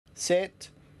set.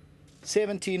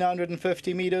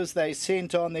 1,750 meters, they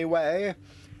sent on their way.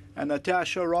 And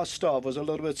Natasha Rostov was a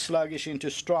little bit sluggish into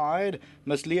stride.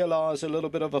 Miss Leola is a little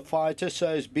bit of a fighter,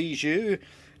 so is Bijou.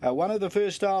 One of the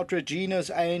first out, Regina's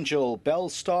Angel. Bell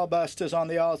Starbusters on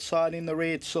the outside in the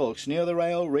red silks. Near the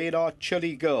rail, Red Hot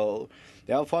Chili Girl.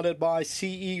 They're followed by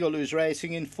Sea Eagle, who's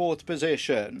racing in 4th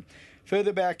position.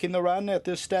 Further back in the run at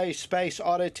this stage, Space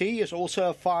Oddity is also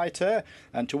a fighter,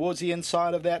 and towards the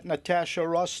inside of that, Natasha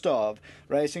Rostov,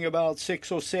 racing about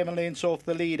 6 or 7 lengths off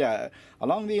the leader.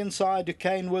 Along the inside,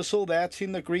 Duquesne Whistle, that's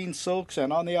in the green silks,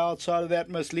 and on the outside of that,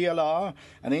 Miss Leola,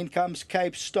 and then comes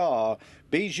Cape Star.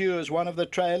 Bijou is one of the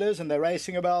trailers, and they're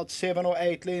racing about 7 or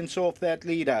 8 lengths off that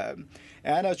leader.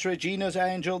 And it's Regina's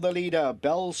Angel, the leader.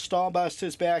 Bell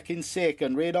Starbusters back in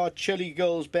second. Red Hot Chili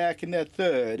Girls back in that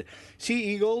third. Sea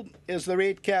Eagle is the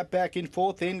red cap back in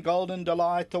fourth. Then Golden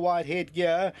Delight, the white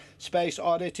headgear. Space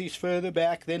Oddities further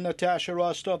back. Then Natasha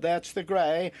Rostov, that's the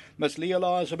grey. Miss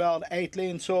Leola is about 8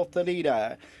 lengths off the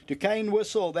leader. Duquesne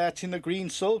Whistle, that's in the green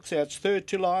silks. That's third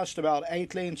to last, about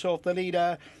 8 lengths off the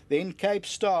leader. Then Cape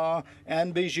Star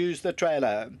and Bijou's the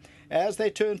trailer. As they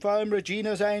turn for home,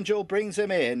 Regina's Angel brings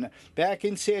him in. Back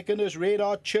in second is Red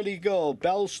Hot Chili Girl.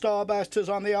 Bell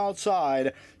Starbusters on the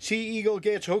outside. Sea Eagle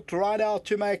gets hooked right out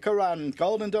to make a run.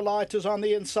 Golden Delight is on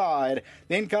the inside.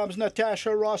 Then comes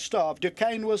Natasha Rostov.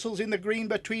 Duquesne Whistles in the green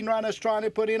between runners trying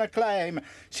to put in a claim.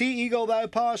 Sea Eagle, though,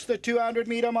 past the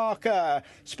 200-meter marker.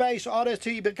 Space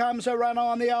Oddity becomes a runner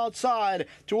on the outside.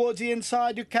 Towards the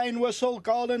inside, Duquesne Whistle,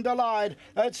 Golden Delight.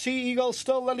 It's Sea Eagle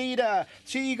still the leader.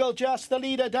 Sea Eagle just the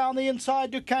leader down the inside,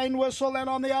 Duquesne Whistle, and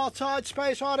on the outside,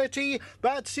 Space Oddity,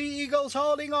 but Sea Eagle's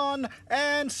holding on,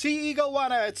 and Sea Eagle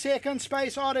won it. Second,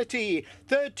 Space Oddity.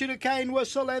 Third to Duquesne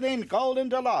Whistle, and then Golden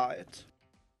Delight.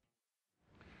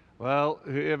 Well,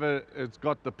 whoever has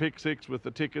got the pick six with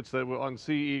the tickets that were on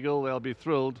Sea Eagle, they'll be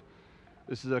thrilled.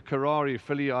 This is a Karari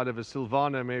filly out of a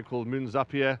Silvana mare called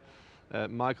Moonzapia.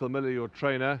 Michael Miller, your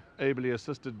trainer, ably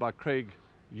assisted by Craig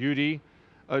Udy,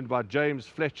 owned by James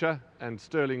Fletcher and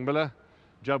Sterling Miller.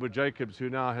 Jabu Jacobs, who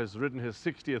now has ridden his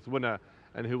 60th winner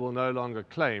and who will no longer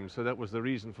claim. So that was the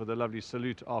reason for the lovely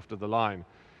salute after the line.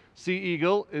 Sea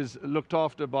Eagle is looked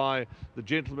after by the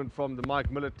gentleman from the Mike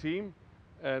Miller team,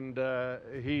 and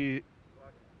he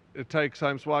takes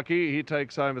home, Swaki, he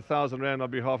takes home R1,000 on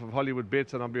behalf of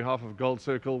Hollywoodbets and on behalf of Gold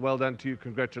Circle. Well done to you.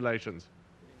 Congratulations.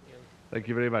 Thank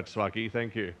you very much, Swaki.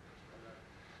 Thank you.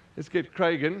 Let's get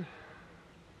Craig in.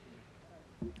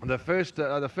 The first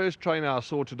trainer I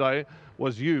saw today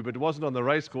was you, but it wasn't on the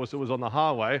race course, it was on the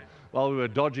highway while we were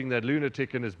dodging that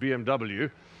lunatic in his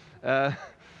BMW.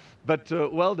 But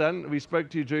well done. We spoke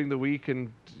to you during the week,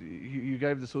 and you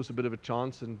gave this horse a bit of a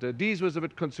chance. And Dees was a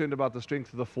bit concerned about the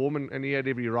strength of the form, and he had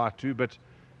every right to, but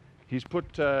she's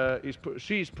put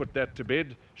that to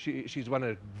bed. She's won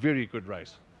a very good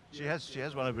race. She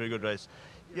has won a very good race.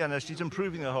 Yeah, no, she's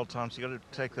improving the whole time. So you got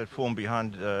to take that form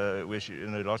behind where she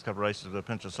in the last couple of races with a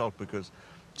pinch of salt, because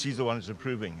she's the one who's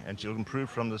improving, and she'll improve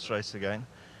from this race again.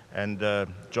 And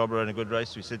Jobber ran a good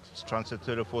race. We said try and set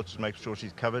third or fourth to make sure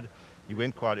she's covered. He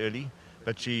went quite early,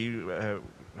 but she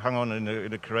hung on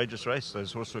in a courageous race.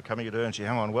 Those horses were coming at her, and she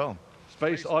hung on well.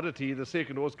 Space Oddity, the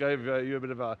second horse, gave you a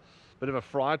bit of a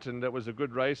fright, and that was a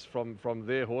good race from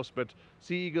their horse. But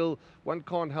Sea Eagle, one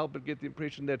can't help but get the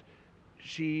impression that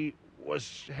she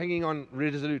was hanging on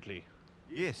resolutely.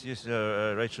 Yes,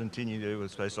 Rachel Antini there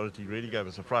with Space Oddity really gave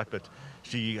us a fright, but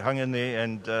she hung in there,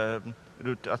 and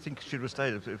I think she would have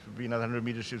stayed. If it had been another 100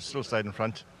 metres, she would have still stayed in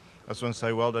front. I just want to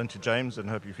say well done to James, and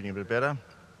hope you're feeling a bit better,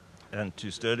 and to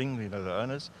Sterling, the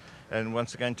owners, and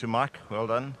once again to Mike, well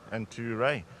done, and to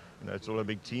Ray. It's all a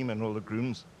big team, and all the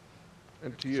grooms.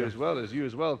 And to you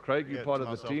as well, Craig, you're part of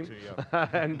the team. Too, yeah.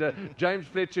 And James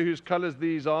Fletcher, whose colours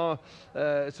these are,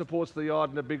 supports the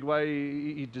yard in a big way.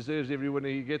 He deserves every winner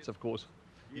he gets, of course.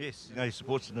 Yes, he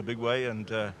supports it in a big way, and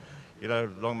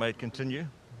long may it continue,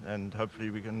 and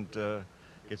hopefully we can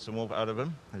get some more out of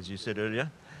him, as you said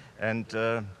earlier. And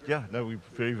we're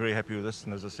very, very happy with this,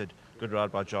 and as I said, good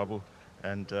ride by Jabu,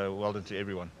 and well done to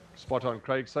everyone. Spot on,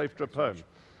 Craig. Safe trip home.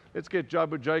 Let's get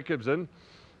Jabu Jacobs in.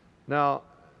 Now,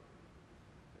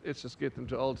 let's just get them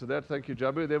to alter that. Thank you,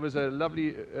 Jabu. There was a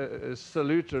lovely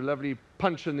salute, a lovely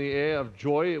punch in the air of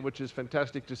joy, which is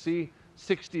fantastic to see.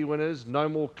 60 winners, no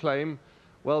more claim.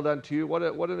 Well done to you. What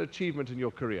an achievement in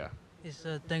your career. Yes,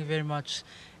 thank you very much.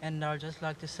 And I'd just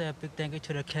like to say a big thank you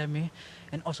to the Academy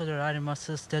and also the riding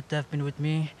masters that have been with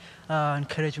me,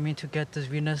 encouraged me to get these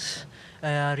winners.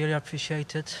 I really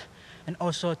appreciate it. And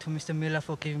also to Mr. Miller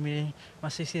for giving me my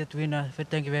 60th winner.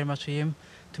 Thank you very much to him.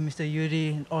 To Mr.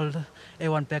 Yuri and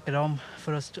everyone back at home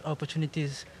for us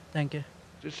opportunities. Thank you.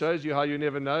 Just shows you how you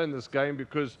never know in this game,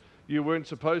 because you weren't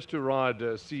supposed to ride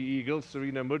Sea Eagle.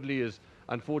 Serena Mudley is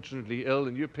unfortunately ill,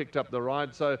 and you picked up the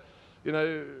ride. So, you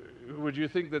know, would you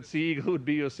think that Sea Eagle would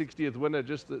be your 60th winner?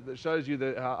 Just that shows you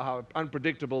how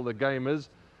unpredictable the game is.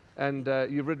 And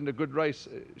you've ridden a good race.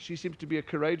 She seems to be a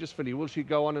courageous filly. Will she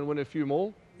go on and win a few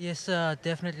more? Yes,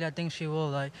 definitely. I think she will.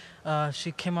 Like,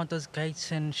 she came out those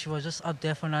gates and she was just up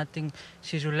there for nothing.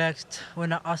 She's relaxed.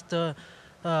 When I asked her,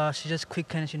 she just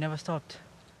quickened and she never stopped.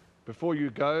 Before you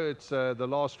go, it's the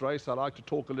last race. I'd like to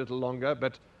talk a little longer,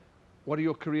 but what are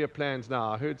your career plans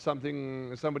now? I heard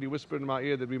somebody whisper in my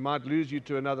ear that we might lose you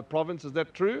to another province. Is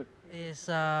that true? Yes,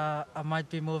 I might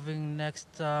be moving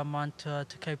next month to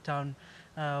Cape Town.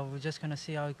 We're just going to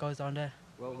see how it goes down there.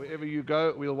 Well, wherever you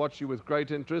go, we'll watch you with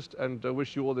great interest and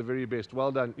wish you all the very best.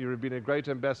 Well done. You've been a great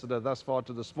ambassador thus far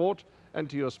to the sport and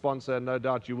to your sponsor, and no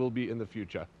doubt you will be in the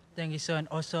future. Thank you, sir. And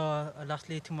also,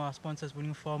 lastly, to my sponsors,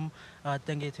 Winning Form,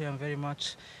 thank you to them very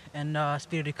much. And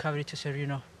speedy recovery to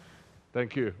Serena.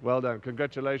 Thank you. Well done.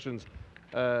 Congratulations,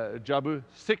 Jabu.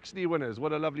 60 winners.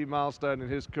 What a lovely milestone in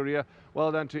his career.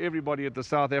 Well done to everybody at the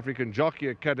South African Jockey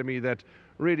Academy that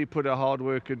really put a hard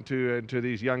work into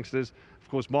these youngsters. Of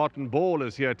course, Martin Ball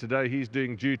is here today. He's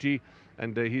doing duty,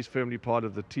 and he's firmly part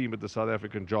of the team at the South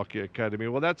African Jockey Academy.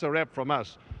 Well, that's a wrap from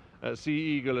us. Sea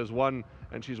Eagle has won,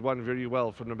 and she's won very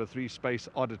well for number 3 Space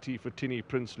Oddity for Tinny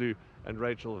Prinsloo and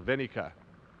Rachel Venica.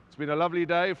 It's been a lovely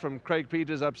day from Craig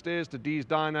Peters upstairs to Dees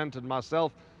Dynant and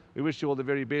myself. We wish you all the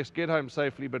very best. Get home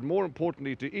safely, but more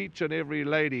importantly, to each and every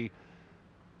lady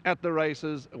at the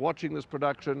races watching this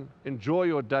production, enjoy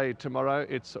your day tomorrow.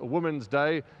 It's Women's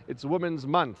Day. It's Women's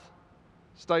Month.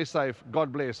 Stay safe.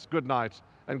 God bless. Good night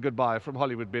and goodbye from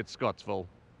Hollywoodbets Scottsville.